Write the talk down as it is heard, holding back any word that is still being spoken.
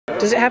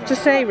Does it have to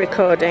say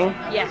recording?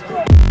 Yeah.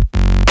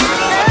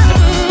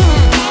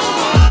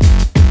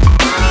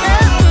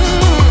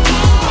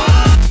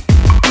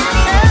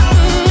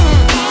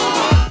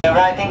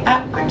 Arriving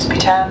at Grimsby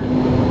Town.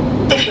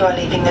 If you are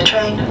leaving the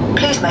train,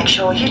 please make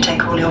sure you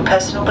take all your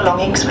personal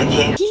belongings with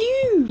you.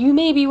 You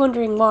may be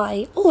wondering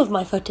why all of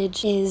my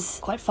footage is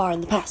quite far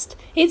in the past.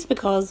 It's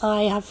because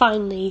I have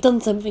finally done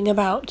something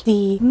about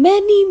the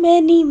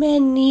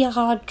many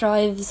hard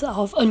drives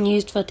of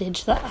unused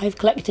footage that I've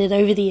collected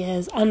over the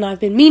years, and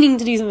I've been meaning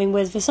to do something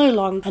with for so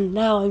long, and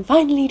now I'm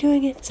finally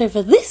doing it. So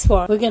for this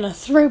one, we're gonna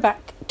throw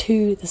back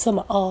to the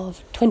summer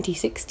of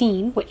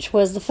 2016, which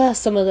was the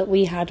first summer that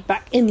we had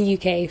back in the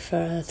UK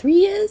for 3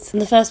 years,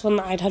 and the first one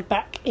that I'd had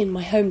back in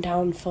my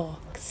hometown for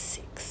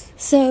 6.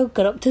 So,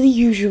 got up to the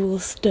usual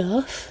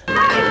stuff.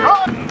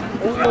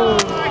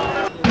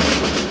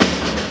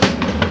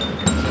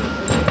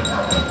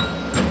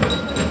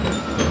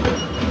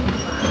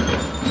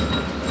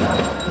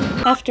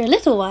 After a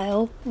little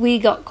while, we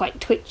got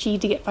quite twitchy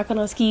to get back on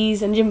our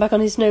skis and Jim back on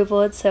his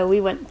snowboard, so we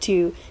went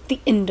to the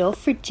indoor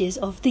fridges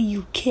of the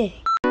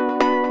UK.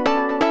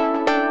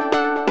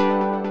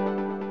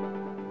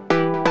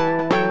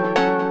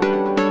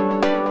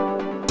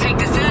 Take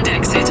the third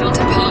exit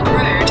onto Park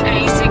Road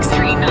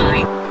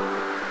A639.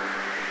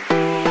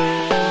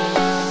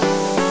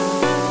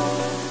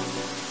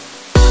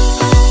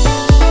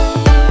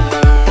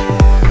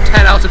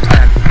 10 out of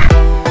 10.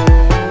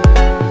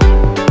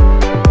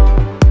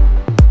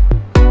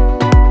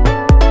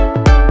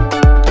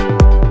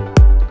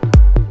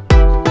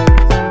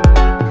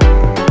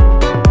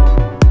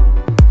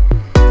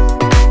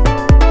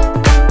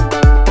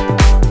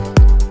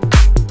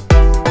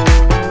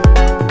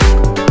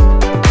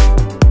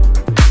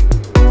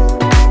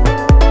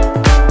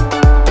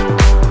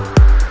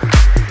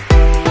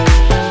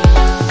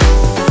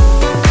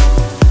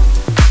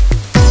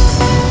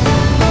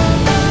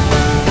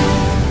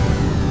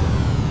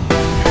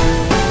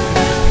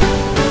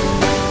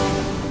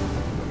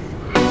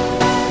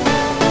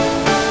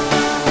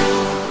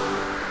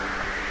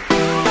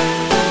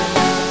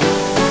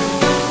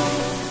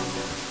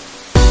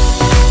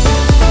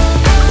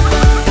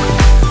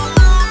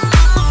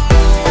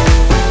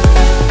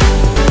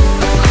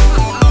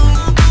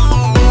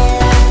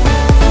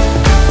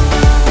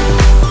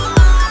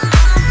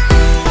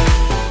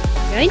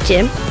 Right,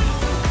 Jim?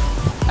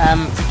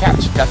 To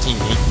catch that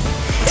easy.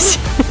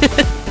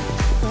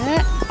 Where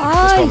This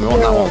are one, we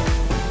want that you? one.